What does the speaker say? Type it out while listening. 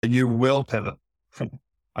You will pivot.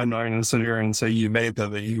 I'm not going to sit here and say you may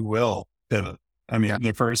pivot. You will pivot. I mean,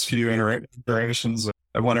 the first few iterations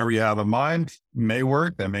of whatever you have in mind may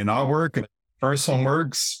work. They may not work. If the first one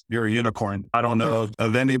works, you're a unicorn. I don't know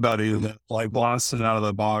of anybody that like blasted out of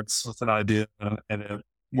the box with an idea and it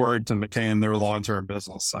worked and became their long-term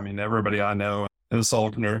business. I mean, everybody I know in the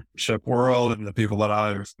entrepreneurship world and the people that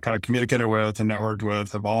I've kind of communicated with and networked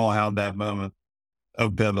with have all had that moment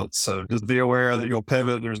of pivot. So just be aware that you'll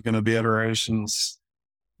pivot. There's going to be iterations.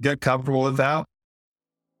 Get comfortable with that.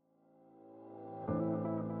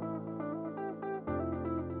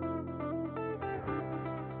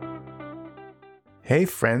 Hey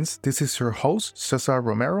friends, this is your host, Cesar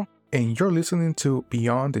Romero, and you're listening to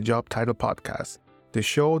Beyond the Job Title podcast, the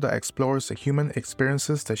show that explores the human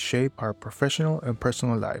experiences that shape our professional and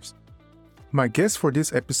personal lives. My guest for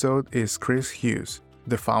this episode is Kris Hughes,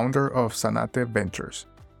 the founder of Sanate Ventures.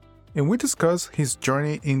 And we discuss his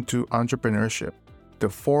journey into entrepreneurship, the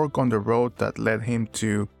fork on the road that led him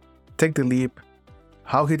to take the leap,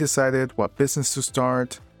 how he decided what business to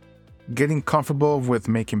start, getting comfortable with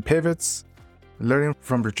making pivots, learning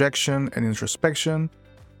from rejection and introspection,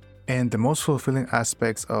 and the most fulfilling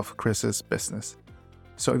aspects of Kris's business.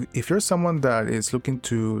 So if you're someone that is looking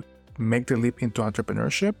to make the leap into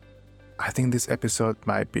entrepreneurship, I think this episode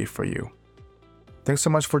might be for you. Thanks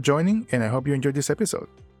so much for joining, and I hope you enjoyed this episode.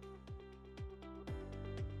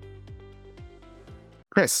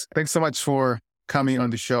 Kris, thanks so much for coming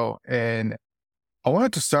on the show. And I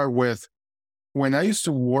wanted to start with when I used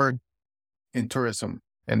to work in tourism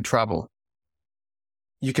and travel.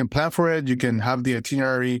 You can plan for it, you can have the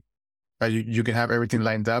itinerary, you can have everything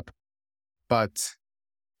lined up, but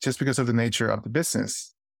just because of the nature of the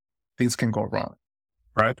business, things can go wrong.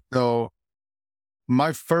 Right. So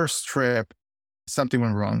my first trip, something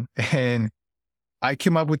went wrong, and I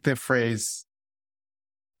came up with the phrase,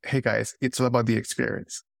 hey guys, it's all about the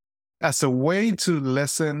experience, as a way to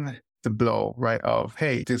lessen the blow, right? Of,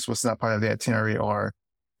 hey, this was not part of the itinerary or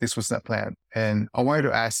this was not planned. And I wanted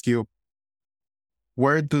to ask you,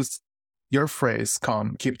 where does your phrase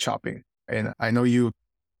come, keep chopping? And I know you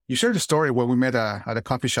shared a story where we met at a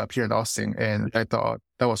coffee shop here in Austin, and I thought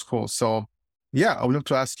that was cool. So yeah, I would love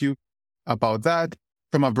to ask you about that.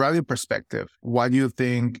 From a branding perspective, why do you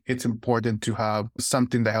think it's important to have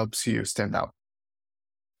something that helps you stand out?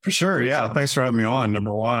 For sure. Yeah. Thanks for having me on.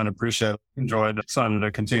 Number one, appreciate it. Enjoyed it. Excited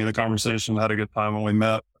to continue the conversation. Had a good time when we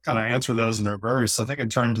met. Kind of answer those in reverse. I think in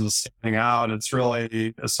terms of standing out, it's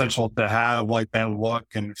really essential to have like that look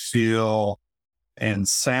and feel and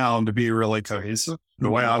sound to be really cohesive. The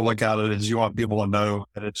way I look at it is you want people to know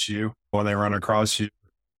that it's you when they run across you,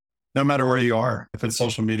 no matter where you are. If it's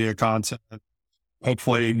social media content,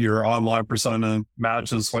 hopefully your online persona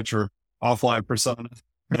matches what your offline persona.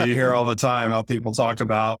 You hear all the time how people talk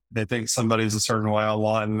about, they think somebody's a certain way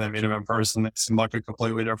online and they meet them in person. They seem like a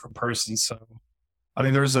completely different person. So I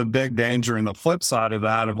think there's a big danger in the flip side of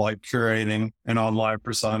that, of like curating an online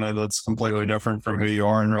persona that's completely different from who you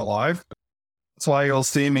are in real life. That's why you'll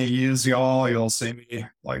see me use y'all. You'll see me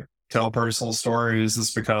like tell personal stories.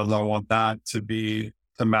 It's because I want that to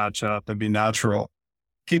match up and be natural.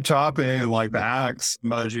 Keep chopping like the axe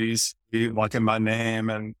emojis, like in my name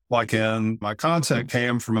and like in my content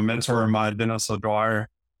came from a mentor of mine, Dennis O'Dwyer.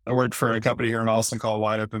 I worked for a company here in Austin called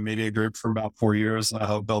Wide Open Media Group for about 4 years. And I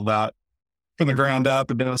helped build that from the ground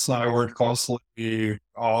up. And Dennis and I worked closely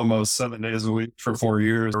almost 7 days a week for 4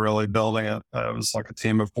 years, really building it. It was like a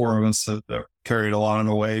team of 4 of us that carried a lot of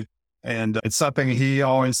the weight. And it's something he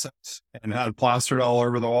always said and had plastered all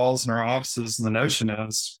over the walls in our offices. And the notion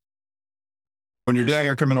is, when you're doing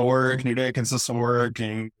incremental work and you're doing consistent work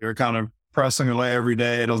and you're kind of pressing away every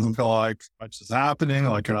day, it doesn't feel like much is happening,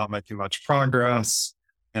 like you're not making much progress.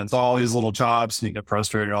 And it's all these little chops and you get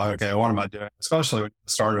frustrated. You're like, okay, what am I doing? Especially when you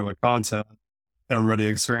started with content. Everybody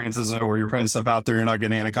experiences it where you're putting stuff out there, you're not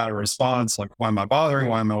getting any kind of response. Like, why am I bothering?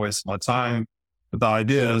 Why am I wasting my time? But the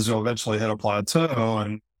idea is you'll eventually hit a plateau.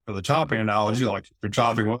 And for the chopping analogy, like if you're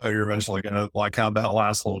chopping wood, you're eventually going to like have that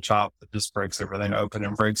last little chop that just breaks everything open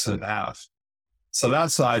and breaks it in half. So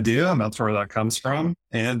that's the idea, and that's where that comes from.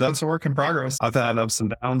 And that's a work in progress. I've had ups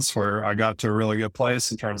and downs where I got to a really good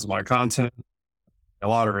place in terms of my content, a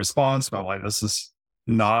lot of response, but like, this is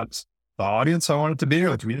not the audience I want it to be or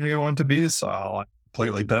the community I want it to be. So I like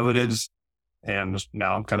completely pivoted, and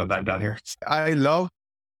now I'm kind of back down here. I love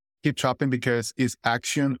keep chopping because it's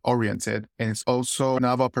action oriented and it's also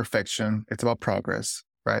not about perfection. It's about progress,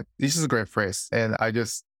 right? This is a great phrase. And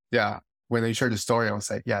when you shared the story, I was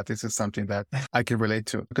like, yeah, this is something that I can relate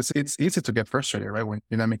to, because it's easy to get frustrated, right? When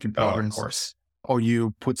you're not making progress. Of course. Or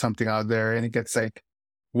you put something out there and it gets like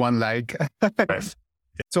one like. Right.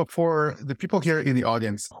 So for the people here in the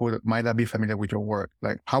audience who might not be familiar with your work,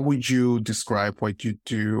 like how would you describe what you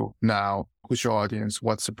do now? Who's your audience?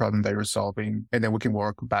 What's the problem that you're solving? And then we can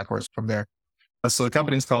work backwards from there. So the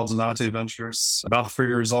company's called Zanate Ventures. About 3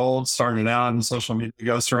 years old, started out in social media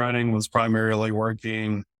ghostwriting, was primarily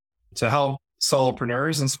working to help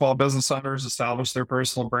solopreneurs and small business owners establish their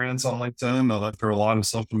personal brands on LinkedIn. I looked through a lot of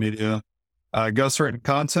social media ghostwritten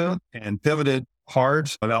content and pivoted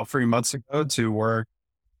hard about 3 months ago to work,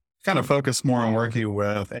 kind of focus more on working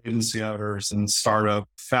with agency owners and startup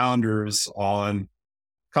founders on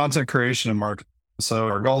content creation and marketing. So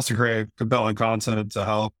our goal is to create compelling content to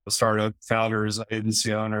help startup founders,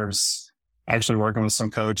 agency owners, actually working with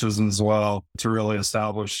some coaches as well to really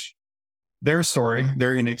establish their story,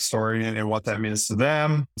 their unique story and what that means to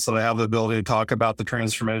them. So they have the ability to talk about the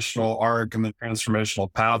transformational arc and the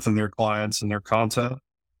transformational path in their clients and their content,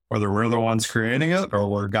 whether we're the ones creating it or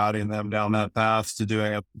we're guiding them down that path to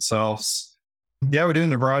doing it themselves. Yeah, we do it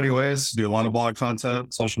in a variety of ways. We do a lot of blog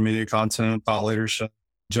content, social media content, thought leadership,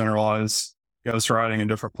 generalized ghostwriting in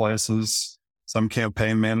different places, some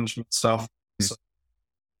campaign management stuff. So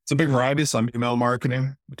it's a big variety. Some email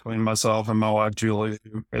marketing between myself and my wife, Julie,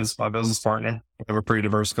 who is my business partner. We have a pretty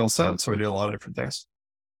diverse skill set, so we do a lot of different things.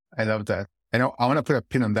 I love that. I want to put a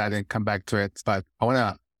pin on that and come back to it, but I want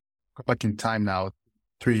to go back in time now,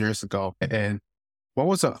 3 years ago. And what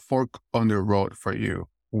was a fork on the road for you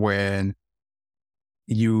when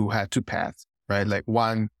you had two paths, right? Like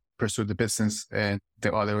one pursue the business and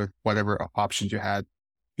the other, whatever options you had.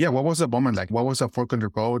 Yeah. What was the moment like? What was a fork on the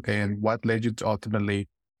road and what led you to ultimately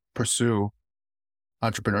pursue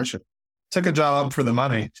entrepreneurship? Took a job for the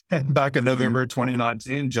money back in November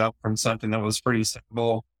 2019, jumped from something that was pretty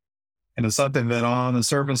stable into something that on the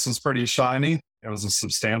surface was pretty shiny. It was a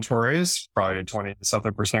substantial raise, probably a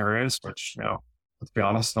 20-something% raise, which, let's be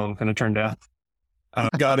honest, no one's going to turn down. I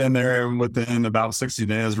got in there and within about 60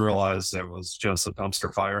 days realized it was just a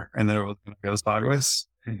dumpster fire and then it was going to go sideways.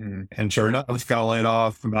 Mm-hmm. And sure enough, I got laid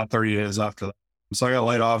off about 30 days after that. So I got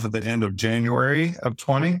laid off at the end of January of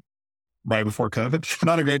 20, right before COVID.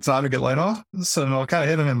 Not a great time to get laid off. So I kind of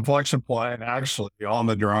hit an inflection point actually on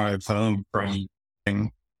the drive home from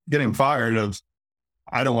getting fired of,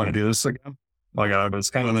 I don't want to do this again. Like I was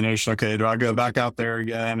kind of the nation, okay, do I go back out there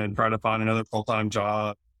again and try to find another full-time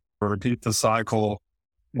job or repeat the cycle?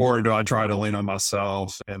 Or do I try to lean on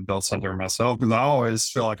myself and build something myself? Because I always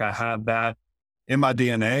feel like I had that in my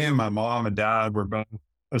DNA, and my mom and dad were both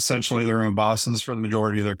essentially their own bosses for the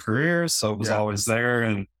majority of their careers. So it was always there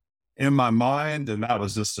and in my mind, and that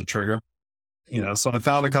was just a trigger. So I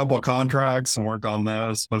found a couple of contracts and worked on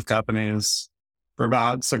those with companies for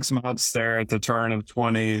about 6 months there at the turn of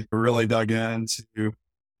 20. Really dug into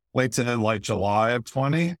late July of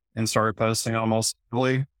 20 and started posting almost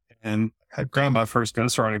daily. And I grabbed my first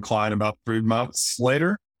ghostwriting client about 3 months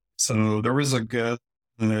later. So there was a good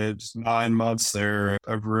 9 months there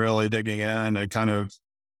of really digging in and kind of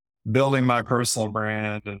building my personal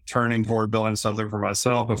brand and turning toward building something for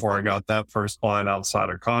myself before I got that first client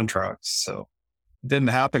outside of contracts. So it didn't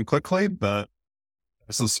happen quickly, but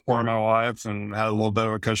I was supporting my wife and had a little bit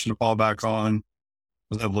of a cushion to fall back on,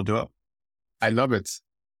 was able to do it. I love it.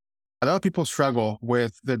 A lot of people struggle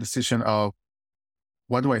with the decision of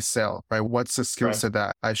what do I sell, right? What's the skill set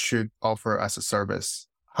that I should offer as a service?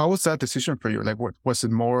 How was that decision for you? Like, was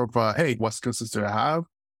it more of a, hey, what skill sets do I have?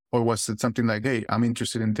 Or was it something like, hey, I'm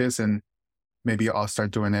interested in this and maybe I'll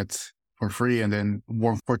start doing it for free and then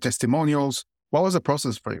work for testimonials? What was the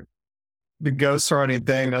process for you? The ghostwriting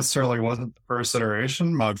thing necessarily wasn't the first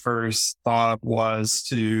iteration. My first thought was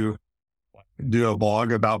to do a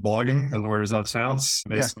blog about blogging, as weird as that sounds.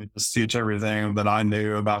 Basically, just teach everything that I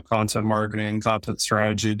knew about content marketing, content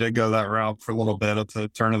strategy. Did go that route for a little bit at the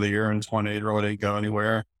turn of the year in 20. It really didn't go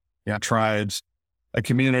anywhere. I tried a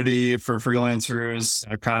community for freelancers.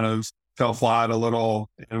 I kind of fell flat a little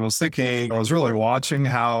and was thinking, I was really watching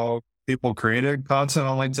how people created content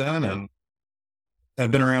on LinkedIn, and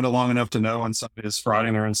I've been around it long enough to know when somebody is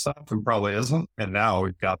writing their own stuff and probably isn't. And now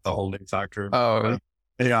we've got the whole new factor of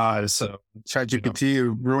AI. So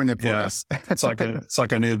ChatGPT ruined it for us. It's like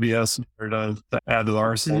a new BS to add to the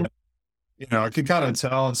arsenal. I could kind of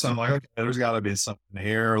tell, and so I'm like, okay, there's got to be something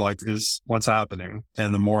here. Like, this, what's happening?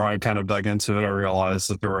 And the more I kind of dug into it, I realized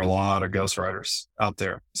that there were a lot of ghostwriters out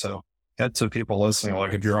there. So, to people listening,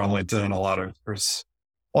 like if you're on LinkedIn, there's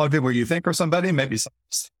a lot of people you think are somebody, maybe some,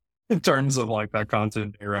 in terms of like that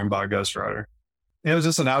content being run by a ghostwriter. It was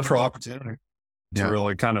just a natural opportunity to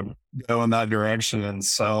really kind of go in that direction and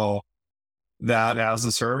sell that as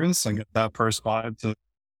a service and get that first client to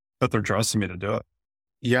put their trust in me to do it.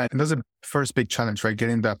 Yeah. And that's a first big challenge, right?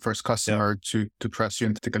 Getting that first customer to trust you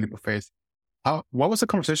and to take a leap of faith. What was the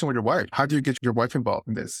conversation with your wife? How do you get your wife involved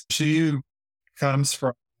in this? She comes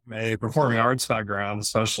from a performing arts background,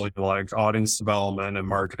 especially like audience development and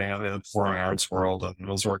marketing in the performing arts world. And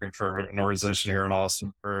was working for an organization here in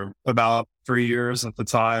Austin for about 3 years at the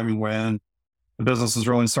time when the business was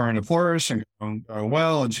really starting to flourish and going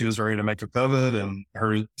well. And she was ready to make a pivot, and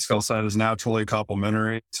her skill set is naturally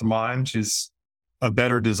complementary to mine. She's a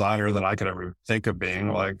better designer than I could ever think of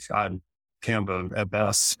being. Like, I'm Canva at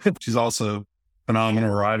best. She's also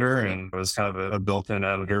phenomenal writer and was kind of a built-in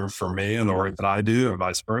editor for me and the work that I do, and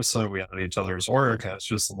vice versa. We had each other's work. It's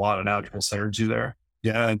just a lot of natural synergy there.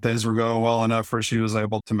 Yeah, and things were going well enough where she was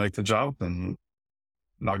able to make the jump. And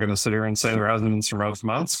I'm not going to sit here and say there hasn't been some rough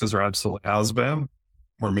months, because there absolutely has been.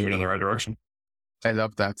 We're moving in the right direction. I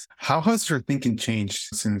love that. How has your thinking changed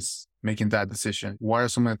since making that decision? What are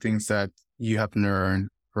some of the things that you have learned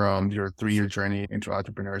from your 3-year journey into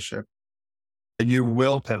entrepreneurship? You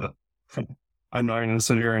will pivot. I'm not going to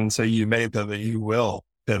sit here and say you may pivot. You will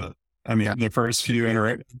pivot. I mean, the first few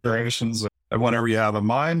iterations of whatever you have in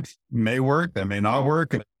mind may work, they may not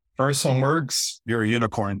work. If the first one works, you're a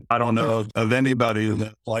unicorn. I don't know of anybody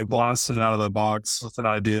that like blasted out of the box with an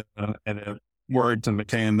idea and it worked and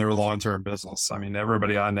became their long-term business. I mean,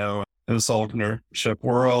 everybody I know in the entrepreneurship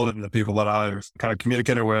world and the people that I've kind of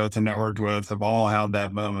communicated with and networked with have all had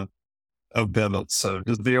that moment of pivot. So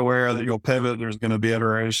just be aware that you'll pivot. There's going to be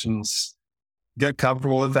iterations. Get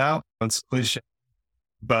comfortable with that. It's cliche,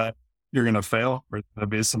 but you're going to fail. There's going to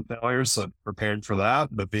be some failures. So prepared for that,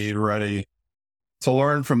 but be ready to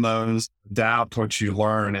learn from those, adapt what you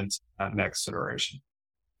learn into that next iteration.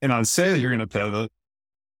 And I'd say that you're going to pivot,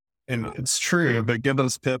 and it's true, but give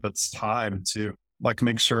those pivots time too. Like,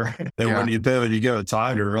 make sure that when you pivot, you give it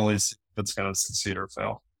time to really see if it's going to succeed or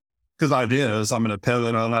fail. Because the idea is, I'm going to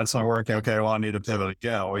pivot. Oh, that's not working. Okay, well, I need to pivot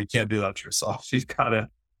again. Well, you can't do that to yourself. You got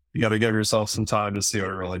to give yourself some time to see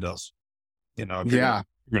what it really does. You know, if you're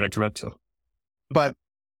going to commit to it. But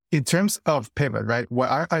in terms of pivot, right? What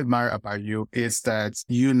I admire about you is that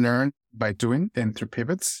you learn by doing and through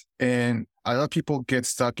pivots. And a lot of people get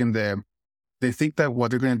stuck in they think that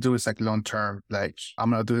what they're going to do is like long term, like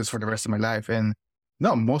I'm going to do this for the rest of my life. And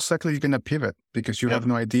no, most likely you're going to pivot because you have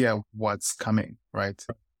no idea what's coming, right?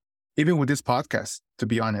 Even with this podcast, to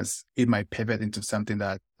be honest, it might pivot into something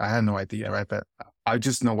that I had no idea, right? But I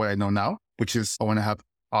just know what I know now, which is I want to have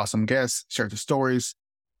awesome guests, share the stories.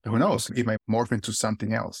 Who knows? It might morph into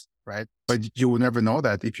something else, right? But you will never know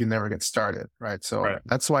that if you never get started, right? So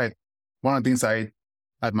that's why one of the things I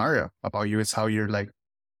admire about you is how you're like,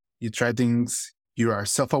 you try things, you are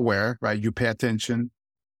self-aware, right? You pay attention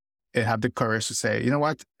and have the courage to say, you know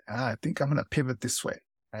what? I think I'm going to pivot this way.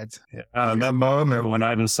 Right. Yeah, that moment when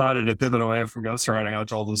I decided to pivot away from ghostwriting, I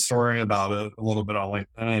told the story about it a little bit on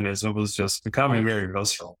LinkedIn, is it was just becoming very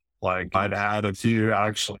visceral. Like, I'd had a few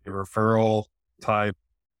actually referral type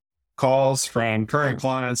calls from current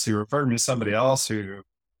clients who referred me to somebody else who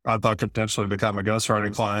I thought could potentially become a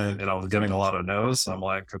ghostwriting client, and I was getting a lot of no's. I'm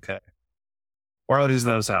like, okay, where are these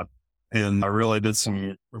no's happening? And I really did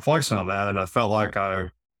some reflection on that, and I felt like I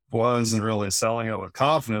wasn't really selling it with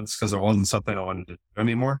confidence because it wasn't something I wanted to do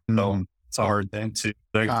anymore. So it's a hard thing to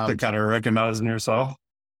kind of recognize in yourself.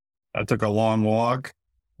 I took a long walked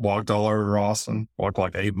all over Austin, walked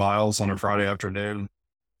like 8 miles on a Friday afternoon,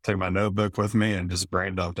 take my notebook with me and just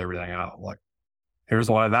brain dumped everything out. Like, here's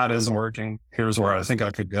why that isn't working. Here's where I think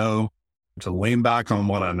I could go, to lean back on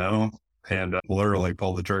what I know, and literally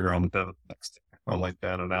pull the trigger on the pivot next day. I like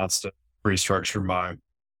that, announced it, restructured my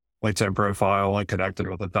LinkedIn profile, and connected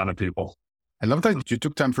with a ton of people. I love that you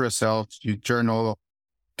took time for yourself. You journal.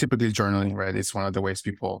 Typically journaling, right? It's one of the ways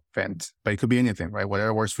people vent, but it could be anything, right?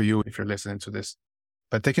 Whatever works for you if you're listening to this.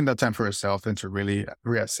 But taking that time for yourself and to really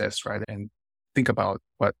reassess, right? And think about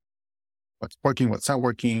what's working, what's not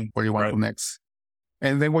working, where you want to go next.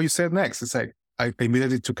 And then what you said next, it's like, I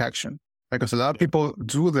immediately took action. Because a lot of people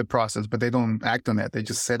do the process, but they don't act on it. They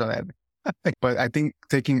just sit on it. But I think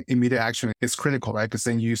taking immediate action is critical, right? Because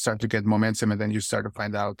then you start to get momentum and then you start to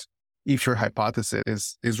find out if your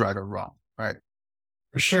hypothesis is right or wrong, right?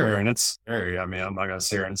 For sure. And it's scary. I mean, I'm not going to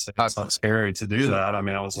sit here and say it's not scary to do that. I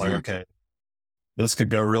mean, I was like, okay, this could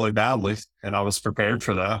go really badly. And I was prepared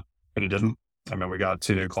for that, but it didn't. I mean, we got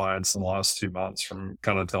 2 new clients in the last 2 months from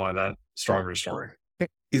kind of telling that stronger story.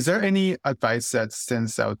 Is there any advice that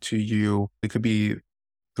stands out to you? It could be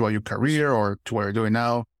throughout your career or to what you're doing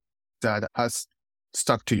now that has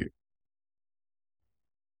stuck to you?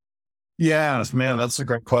 Yeah, man, that's a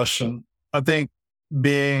great question. I think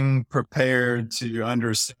being prepared to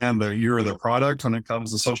understand that you're the product when it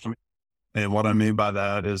comes to social media. And what I mean by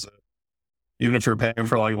that is even if you're paying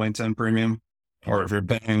for like LinkedIn premium, or if you're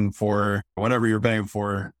paying for whatever you're paying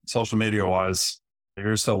for social media wise,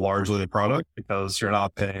 you're still largely the product because you're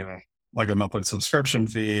not paying like a monthly subscription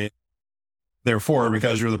fee. Therefore,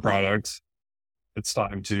 because you're the product, it's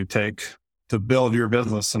time to build your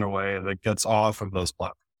business in a way that gets off of those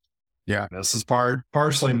platforms. Yeah. This is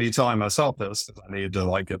partially me telling myself this because I need to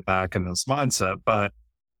like get back in this mindset, but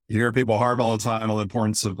you hear people harp all the time on the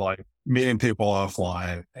importance of like meeting people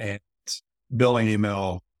offline and building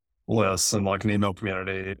email lists and like an email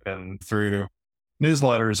community and through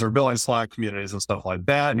newsletters or building Slack communities and stuff like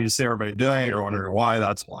that. And you see everybody doing it, you're wondering why.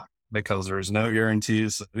 That's why, because there's no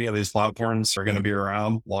guarantees that any of these platforms are going to be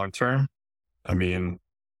around long term. I mean,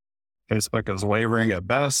 Facebook is wavering at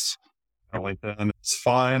best. LinkedIn is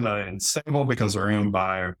fine and stable because they're owned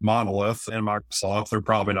by Monolith and Microsoft. They're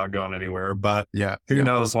probably not going anywhere, but who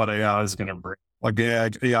knows what AI is going to bring. Like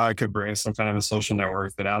AI could bring some kind of a social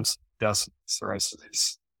network that adds decimates the rest of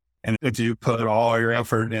these. And if you put all your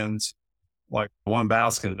effort into like one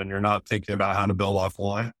basket and you're not thinking about how to build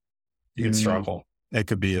offline, you can struggle. It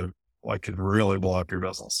could be could really blow up your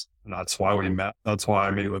business. And that's why we met. That's why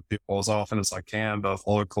I meet with people as often as I can, both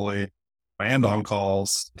locally and on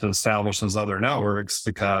calls to establish those other networks,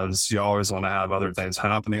 because you always want to have other things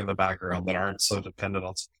happening in the background that aren't so dependent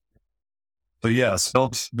on. So yes,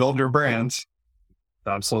 build your brand.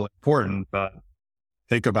 Absolutely important, but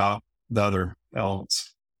think about the other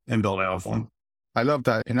elements and build out one. I love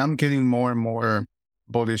that. And I'm getting more and more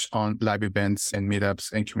bullish on live events and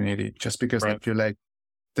meetups and community, just because I feel like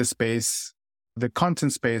the space, the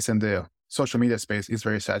content space and the social media space is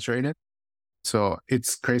very saturated. So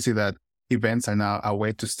it's crazy that events are now a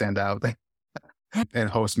way to stand out and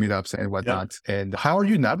host meetups and whatnot. Yep. And how are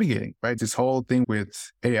you navigating, right? This whole thing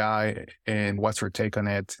with AI, and what's your take on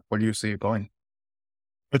it? Where do you see it going?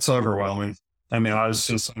 It's overwhelming. I mean, it's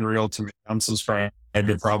just unreal to me. I'm subscribed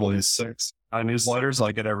to probably 6 newsletters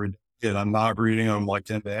I get every day. And I'm not reading them like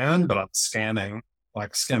end to end, but I'm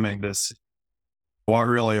skimming this. What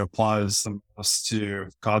really applies the most to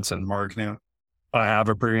content marketing. I have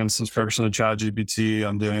a premium subscription to ChatGPT.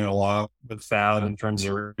 I'm doing a lot with that in terms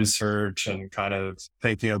of research and kind of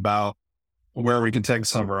thinking about where we can take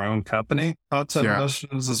some of our own company content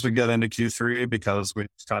initiatives as we get into Q3, because we've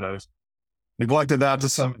kind of neglected that to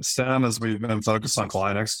some extent as we've been focused on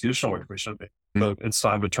client execution, which we should be. But it's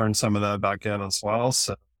time to turn some of that back in as well.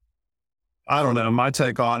 So I don't know. My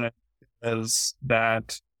take on it is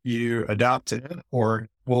that you adapt to it or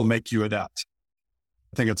will make you adapt.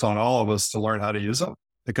 I think it's on all of us to learn how to use it,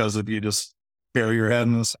 because if you just bury your head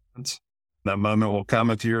in the sand, that moment will come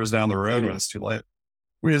a few years down the road when it's too late.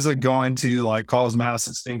 Is it going to like cause mass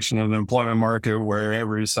extinction of the employment market where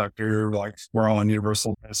every sector, like we're all on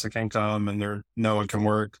universal basic income and no one can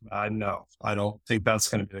work? No, I don't think that's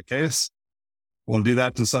going to be the case. We'll do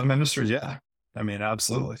that to some industries. Yeah. I mean,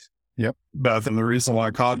 absolutely. Yep. But I think the reason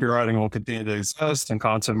why copywriting will continue to exist and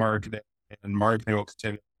content marketing and marketing will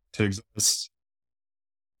continue to exist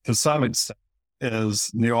to some extent is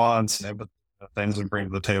nuance and things we bring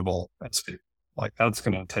to the table as people. Like that's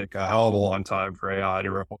going to take a hell of a long time for AI to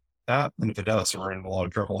replicate that. And if it does, we're in a lot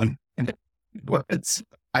of trouble.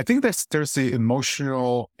 I think there's the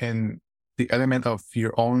emotional and the element of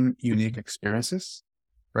your own unique experiences,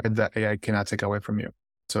 right? That AI cannot take away from you.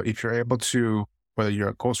 So if you're able to, whether you're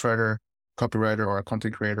a ghostwriter, copywriter, or a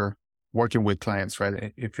content creator working with clients,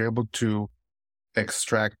 right? If you're able to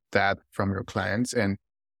extract that from your clients and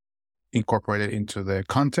incorporate it into the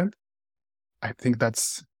content, I think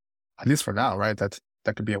that's, at least for now, right? That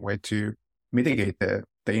could be a way to mitigate the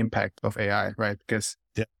impact of AI, right? Because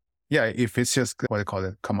if it's just what they call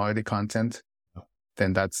it, commodity content,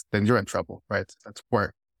 then you're in trouble, right? That's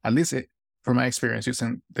where, at least from my experience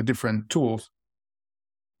using the different tools,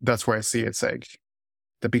 that's where I see it's like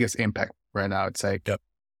the biggest impact right now. It's like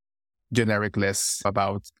generic lists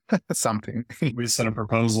about something. We sent a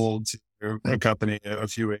proposal to a company a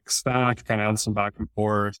few weeks back, kind of had some back and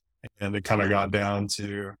forth, and it kind of got down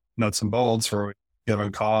to nuts and bolts for we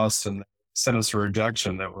given costs, and sent us a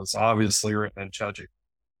rejection that was obviously written in ChatGPT.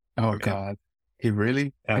 Oh God, he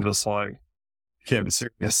really? And just like, can't be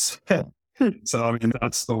serious. So I mean,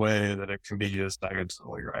 that's the way that it can be used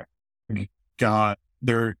negatively, right?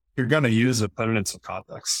 You're going to use it, put it in some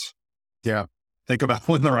context. Yeah. Think about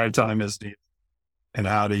when the right time is to use it and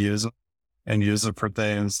how to use it, and use it for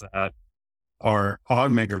things that are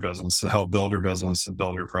augment your business, to help build your business and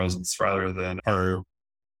build your presence, rather than are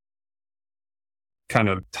kind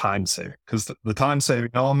of time saving. Because the time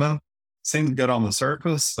saving element seems good on the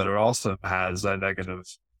surface, but it also has that negative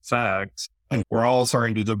effect And we're all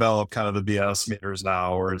starting to develop kind of the BS meters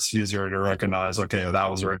now where it's easier to recognize, okay,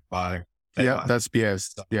 that was written by Yeah, AI. that's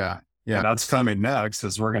BS. Yeah. And that's coming next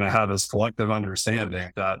is we're going to have this collective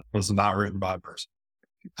understanding that was not written by a person.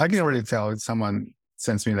 I can already tell if someone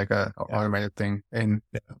sends me like a automated thing. And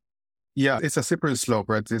it's a slippery slope,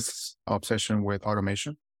 right? This obsession with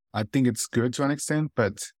automation. I think it's good to an extent,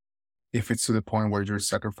 but if it's to the point where you're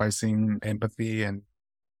sacrificing empathy and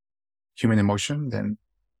human emotion, then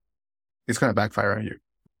it's going to backfire on you.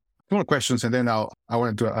 Two more questions, and then I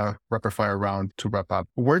want to do a rapid fire round to wrap up.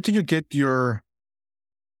 Where do you get your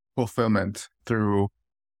fulfillment through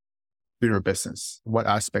your business? What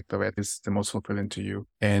aspect of it is the most fulfilling to you?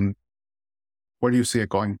 And where do you see it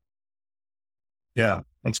going? Yeah,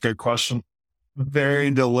 that's a good question.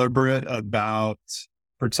 Very deliberate about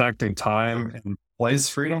protecting time and place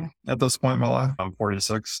freedom at this point in my life. I'm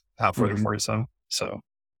 46, halfway to 47. So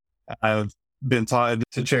I've been tied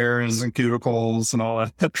to chairs and cubicles and all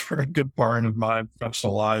that for a good part of my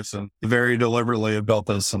professional life, and very deliberately have built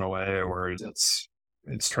this in a way where it's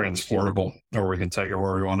transportable, or we can take it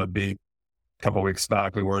where we want to be. A couple of weeks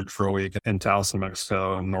back, we worked for a week in Taos, New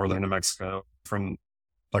Mexico, and northern New Mexico, from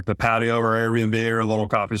like the patio or Airbnb or little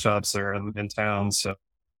coffee shops there in town. So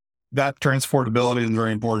that transportability is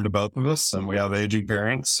very important to both of us, and we have aging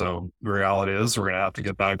parents. So the reality is we're going to have to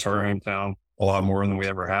get back to our hometown a lot more than we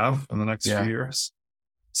ever have in the next few years.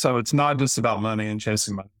 So it's not just about money and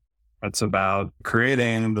chasing money. It's about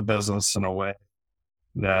creating the business in a way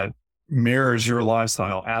that mirrors your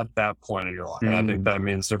lifestyle at that point in your life. And I think that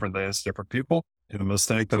means different things to different people. And the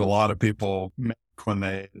mistake that a lot of people make when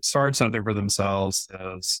they start something for themselves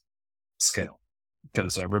is scale.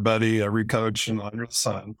 Because every coach under the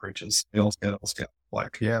sun preaches scale.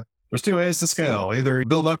 Like, there's two ways to scale. Either you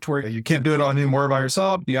build up to where you can't do it anymore by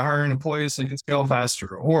yourself, you hire an employee so you can scale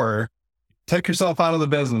faster, or take yourself out of the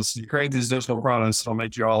business. You create these digital products that'll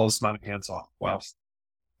make you all this money hands off. Well,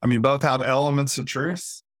 I mean, both have elements of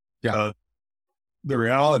truth. The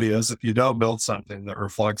reality is if you don't build something that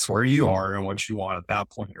reflects where you are and what you want at that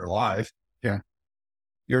point in your life,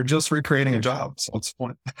 you're just recreating a job. So what's the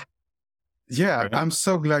point? Yeah, right? I'm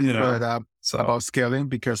so glad you brought it up about scaling,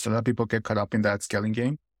 because a lot of people get caught up in that scaling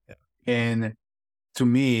game. Yeah. And to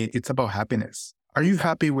me, it's about happiness. Are you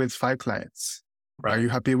happy with 5 clients? Right. Are you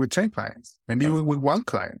happy with 10 clients? Maybe with 1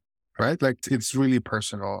 client, right? Like, it's really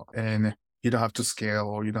personal, and you don't have to scale,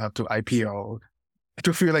 or you don't have to IPO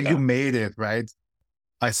to feel like you made it, right?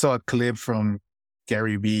 I saw a clip from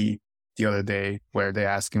Gary Vee the other day where they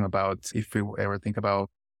asked him about if we ever think about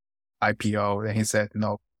IPO, and he said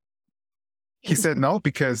no. He said no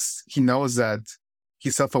because he knows that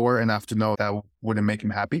he's self-aware enough to know that wouldn't make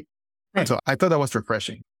him happy. Right. So I thought that was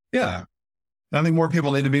refreshing. Yeah. I think more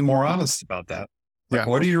people need to be more honest about that. Like,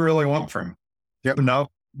 what do you really want from him? Yep. No,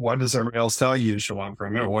 what does everybody else tell you should want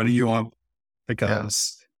from him? What do you want?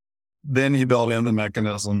 Because then you build in the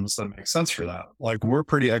mechanisms that make sense for that. Like, we're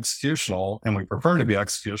pretty executional, and we prefer to be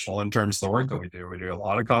executional in terms of the work that we do. We do a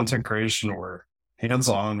lot of content creation. We're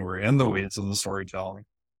hands-on. We're in the weeds of the storytelling.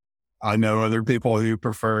 I know other people who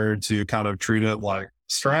prefer to kind of treat it like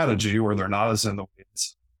strategy, where they're not as in the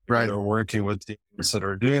weeds. Right. They're working with teams that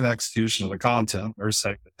are doing the execution of the content or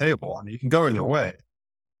setting the table. And you can go either way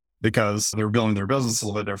because they're building their business a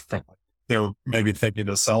little bit differently. They're maybe thinking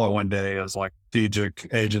to sell it one day as like strategic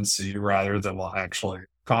agency rather than like actually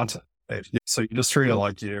content agency. So you just treat it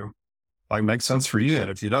like makes sense for you. And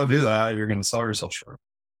if you don't do that, you're going to sell yourself short.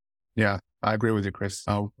 Yeah. I agree with you, Kris.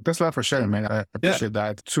 Thanks a lot for sharing, man. I appreciate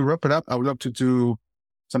that. To wrap it up, I would love to do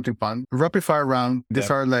something fun. Rapid fire round. These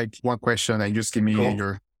are like one question, and you just give me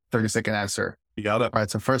your 30-second answer. You got it. All right.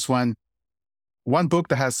 So first one book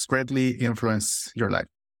that has greatly influenced your life.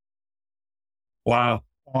 Wow.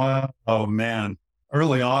 Oh man.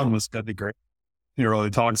 Early on was Good to Great. He really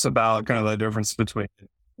talks about kind of the difference between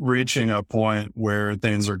reaching a point where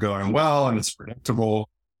things are going well and it's predictable,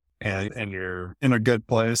 and you're in a good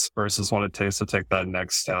place versus what it takes to take that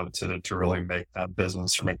next step to really make that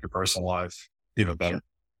business or make your personal life even better.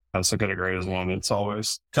 That's a Good to Great as one. It's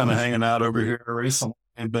always kind of hanging out over here recently.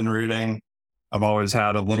 I've been reading. I've always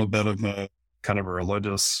had a little bit of a kind of a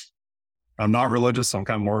religious. I'm not religious. I'm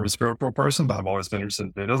kind of more of a spiritual person, but I've always been interested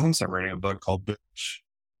in Buddhism. So I'm reading a book called Buddhist.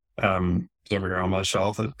 It's over here on my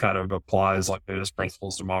shelf. It kind of applies like Buddhist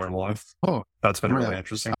principles to modern life. Oh, that's been really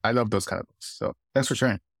interesting. I love those kind of books. So thanks for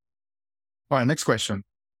sharing. All right, next question.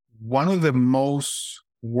 One of the most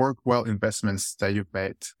worthwhile investments that you've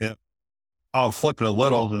made. Yeah. I'll flip it a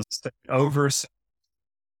little. Just over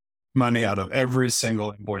money out of every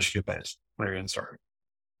single invoice you pay when you're getting started.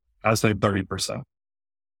 I say 30%.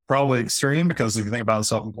 Probably extreme, because if you think about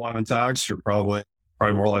self-employment tax, you're probably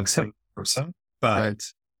more like 30%. But Right.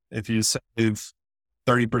 if you save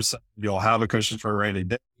 30%, you'll have a cushion for a rainy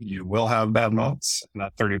day. You will have bad months, and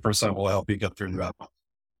that 30% will help you get through the bad months.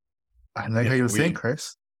 I like how If you think,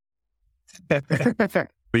 Chris. I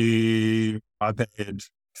paid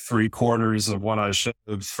 3/4 of what I should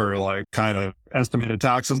have for like kind of estimated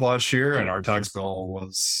taxes last year. And our tax bill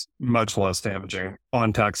was much less damaging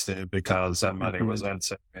on tax day because that money was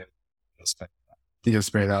anticipated. You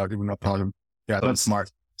just paid out, no problem. Yeah, So that's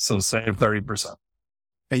smart. So save 30%.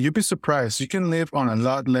 And you'd be surprised. You can live on a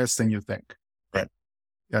lot less than you think. Right.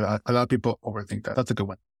 Yeah, a lot of people overthink that. That's a good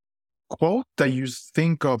one. Quote that you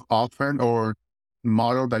think of often or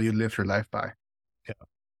model that you live your life by. Yeah.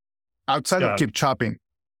 Outside of keep chopping.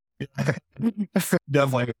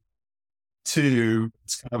 Definitely. Two,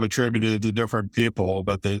 it's kind of attributed to different people,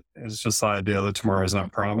 but it's just the idea that tomorrow is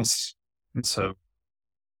not promised. And so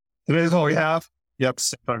today's all we have. Yep.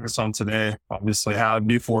 Stay focused on today. Obviously have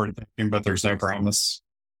before thinking, but there's no promise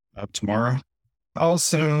of tomorrow.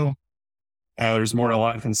 Also, there's more to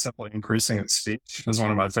life than simply increasing its speed is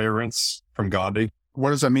one of my favorites from Gandhi.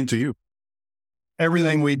 What does that mean to you?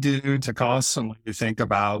 Everything we do to constantly think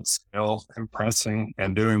about scale, compressing,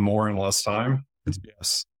 and doing more in less time,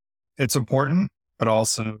 yes, it's important. But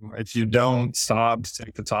also, if you don't stop to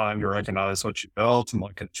take the time to recognize what you built and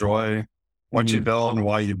like enjoy what you built and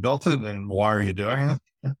why you built it and why are you doing it?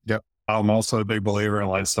 Yep. I'm also a big believer in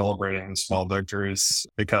like celebrating small victories,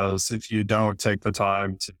 because if you don't take the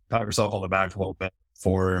time to pat yourself on the back a little bit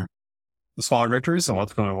for the smaller victories and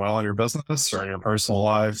what's going well in your business or in your personal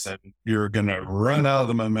life, then you're going to run out of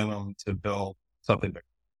the momentum to build something big.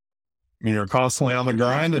 I mean, you're constantly on the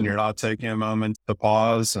grind and you're not taking a moment to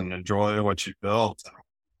pause and enjoy what you built.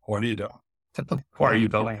 What are you doing? Why are you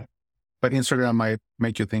building it? But Instagram might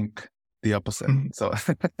make you think the opposite. So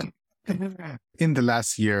in the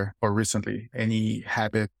last year or recently, any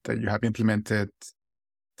habit that you have implemented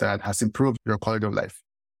that has improved your quality of life?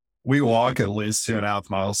 We walk at least 2.5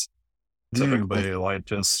 miles. Typically, like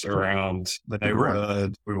just around the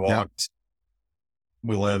neighborhood. We walked.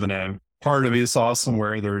 We live in a part of East Austin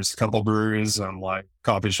where there's a couple breweries and like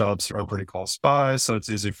coffee shops that are pretty close by. So it's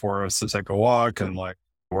easy for us to take a walk and like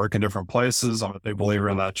work in different places. I'm a big believer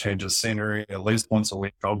in that change of scenery. At least once a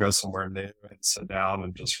week, I'll go somewhere new and sit down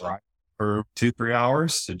and just write for 2-3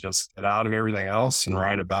 hours to just get out of everything else and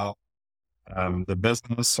write about the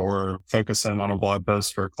business or focus in on a blog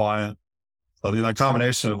post for a client. So the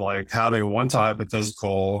combination of like having one type of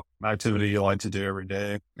physical activity you like to do every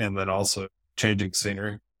day, and then also changing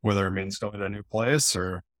scenery, whether it means going to a new place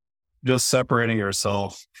or just separating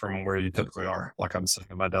yourself from where you typically are. Like I'm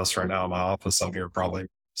sitting at my desk right now in my office. I'm here probably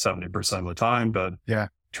 70% of the time, but yeah,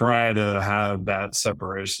 try to have that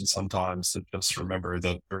separation sometimes to just remember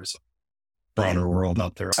that there's a broader world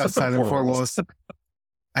out there. Outside of four walls.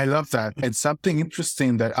 I love that. And something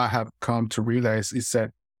interesting that I have come to realize is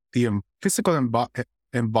that the physical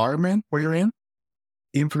environment where you're in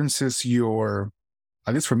influences your,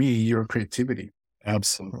 at least for me, your creativity.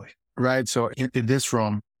 Absolutely. Right. So in this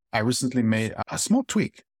room, I recently made a small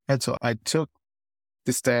tweak. And so I took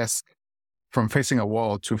this desk from facing a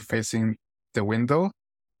wall to facing the window.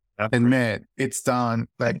 And man, it's done.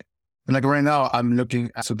 Like right now I'm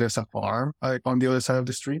looking at, so there's a farm like on the other side of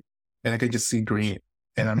the street and I can just see green.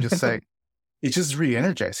 And I'm just like, it just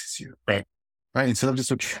re-energizes you. Right. Right. Instead of just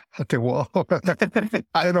looking at the wall.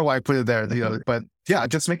 I don't know why I put it there, but yeah,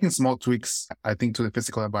 just making small tweaks, I think, to the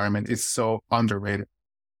physical environment is so underrated.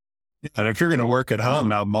 And if you're going to work at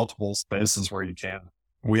home, have multiple spaces where you can.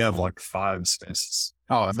 We have like 5 spaces.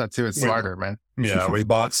 Oh, that's even smarter, man. Yeah. We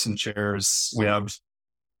bought some chairs. We have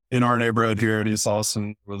in our neighborhood here at East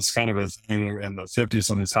Austin was kind of a thing in the 50s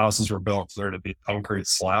when these houses were built for there to be concrete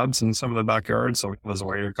slabs in some of the backyards. So it was a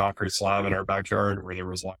weighted concrete slab in our backyard where there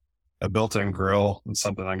was like a built-in grill and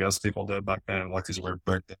something I guess people did back then, like these weird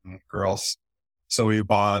brick-in grills. So we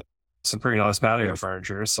bought some pretty nice patio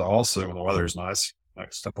furniture. So also when the weather's nice,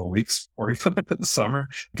 next couple of weeks or even in the summer,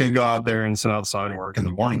 you can go out there and sit outside and work in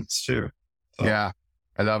the mornings too. So yeah,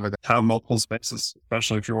 I love it. Have multiple spaces,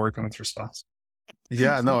 especially if you're working with your spouse.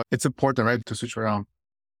 Yeah, no, it's important, right, to switch around.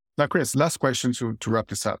 Now, Kris, last question to wrap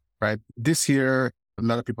this up, right? This year, a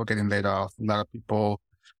lot of people getting laid off, a lot of people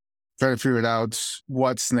trying to figure out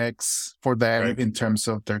what's next for them in terms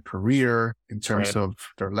of their career, in terms of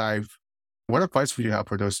their life. What advice would you have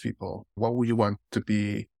for those people? What would you want to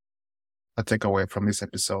be a takeaway from this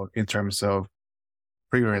episode in terms of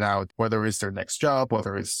figuring out whether it's their next job,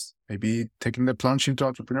 whether it's maybe taking the plunge into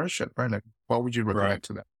entrepreneurship, right? Like, what would you recommend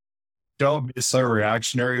to them? Don't be so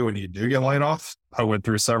reactionary when you do get laid off. I went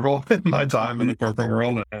through several in my time in the corporate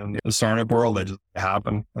world and the startup world. They just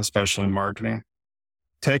happen, especially in marketing.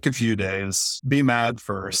 take a few days, be mad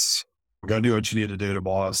first, go do what you need to do to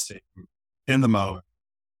boss team in the moment.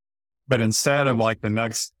 But instead of like the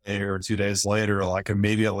next day or 2 days later, like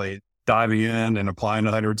immediately diving in and applying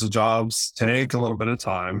to hundreds of jobs, take a little bit of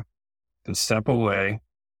time to step away,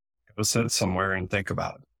 go sit somewhere and think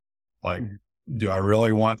about it. Like, do I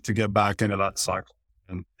really want to get back into that cycle?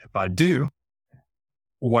 And if I do,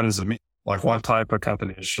 what does it mean? Like, what type of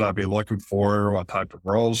companies should I be looking for? What type of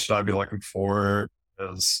roles should I be looking for?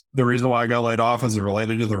 Is the reason why I got laid off, is it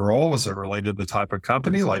related to the role? Was it related to the type of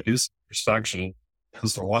company? Like, do some introspection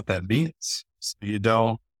as to what that means. So you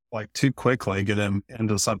don't like too quickly get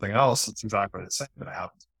into something else that's exactly the same that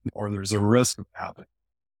happens, or there's a risk of happening.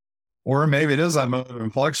 Or maybe it is that moment of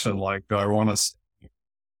inflection. Like, do I want to stay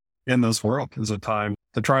in this world? Is it time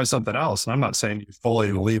to try something else? And I'm not saying you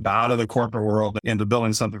fully leap out of the corporate world into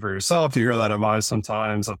building something for yourself. You hear that advice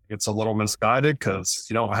sometimes. I think it's a little misguided because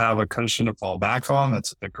you don't have a cushion to fall back on.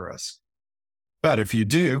 That's a big risk. But if you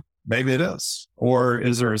do, maybe it is. Or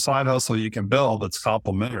is there a side hustle you can build that's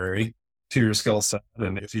complementary to your skill set?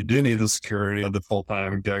 And if you do need the security of the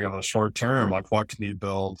full-time gig on the short term, like what can you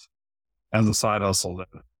build as a side hustle that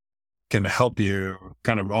can help you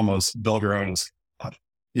kind of almost build your own spot?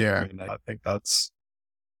 Yeah. I mean, I think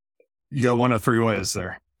you go one of three ways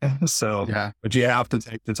there. So, Yeah. but you have to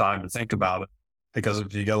take the time to think about it, because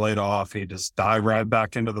if you get laid off, you just dive right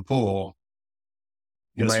back into the pool.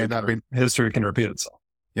 History can repeat itself.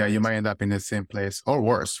 Yeah, you might end up in the same place or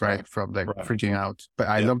worse, right? From like freaking out. But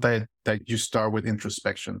I love that you start with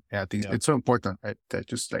introspection. Yeah, I think it's so important, right? That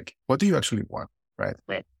just like, what do you actually want, right?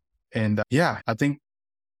 Right. And I think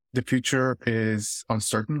the future is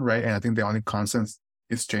uncertain, right? And I think the only constant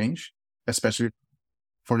is change, especially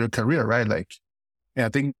for your career, right? Like, and I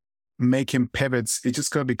think making pivots, it's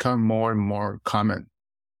just going to become more and more common,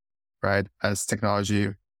 right? As technology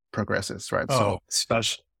progresses, right? So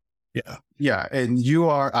especially. Yeah. Yeah. And you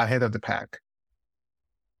are ahead of the pack.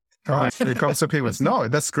 When it comes to pivots. No,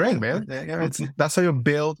 that's great, man. That's how you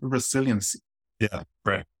build resiliency. Yeah.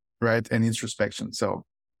 Right. Right. And introspection. So,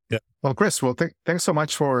 well, Kris, thanks so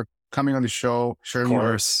much for coming on the show, sharing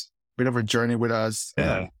your bit of a journey with us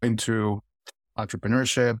into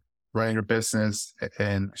entrepreneurship, running your business,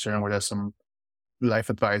 and sharing with us some life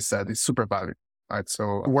advice that is super valuable. Right.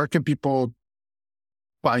 So where can people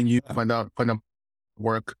find you, find out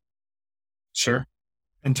work? Sure.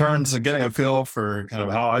 In terms of getting a feel for kind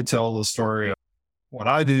of how I tell the story of what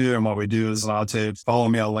I do and what we do as an Octave, follow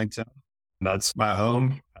me on LinkedIn. That's my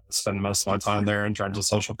home. I spend most of my time there in terms of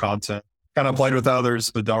social content. Kind of played with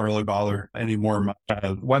others, but don't really bother anymore. My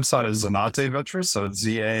website is Zanate Ventures. So it's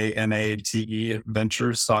ZANATE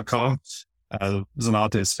Ventures.com.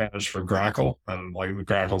 Zanate is Spanish for grackle. And like the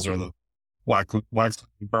grackles are the wax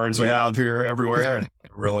birds we have here everywhere. And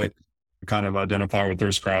really kind of identify with their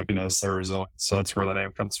scrappiness, their resilience. So that's where the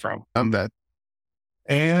name comes from. That.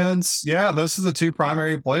 And those are the two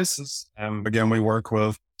primary places. And again, we work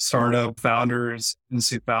with startup founders,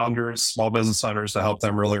 agency founders, small business owners to help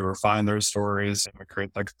them really refine their stories and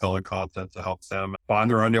create that compelling content to help them find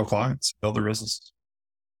their ideal clients, build their business.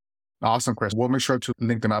 Awesome, Kris. We'll make sure to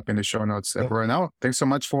link them up in the show notes. Right now, thanks so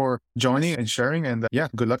much for joining and sharing. And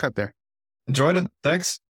good luck out there. Enjoyed it.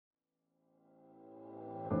 Thanks.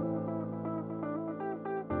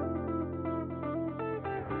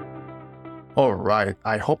 All right.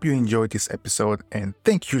 I hope you enjoyed this episode, and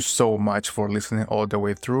thank you so much for listening all the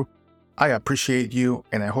way through. I appreciate you,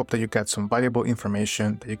 and I hope that you got some valuable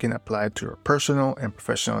information that you can apply to your personal and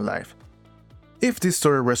professional life. If this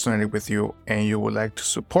story resonated with you and you would like to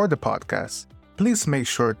support the podcast, please make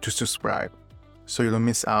sure to subscribe so you don't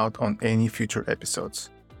miss out on any future episodes.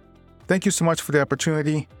 Thank you so much for the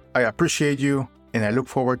opportunity. I appreciate you, and I look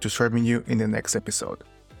forward to serving you in the next episode.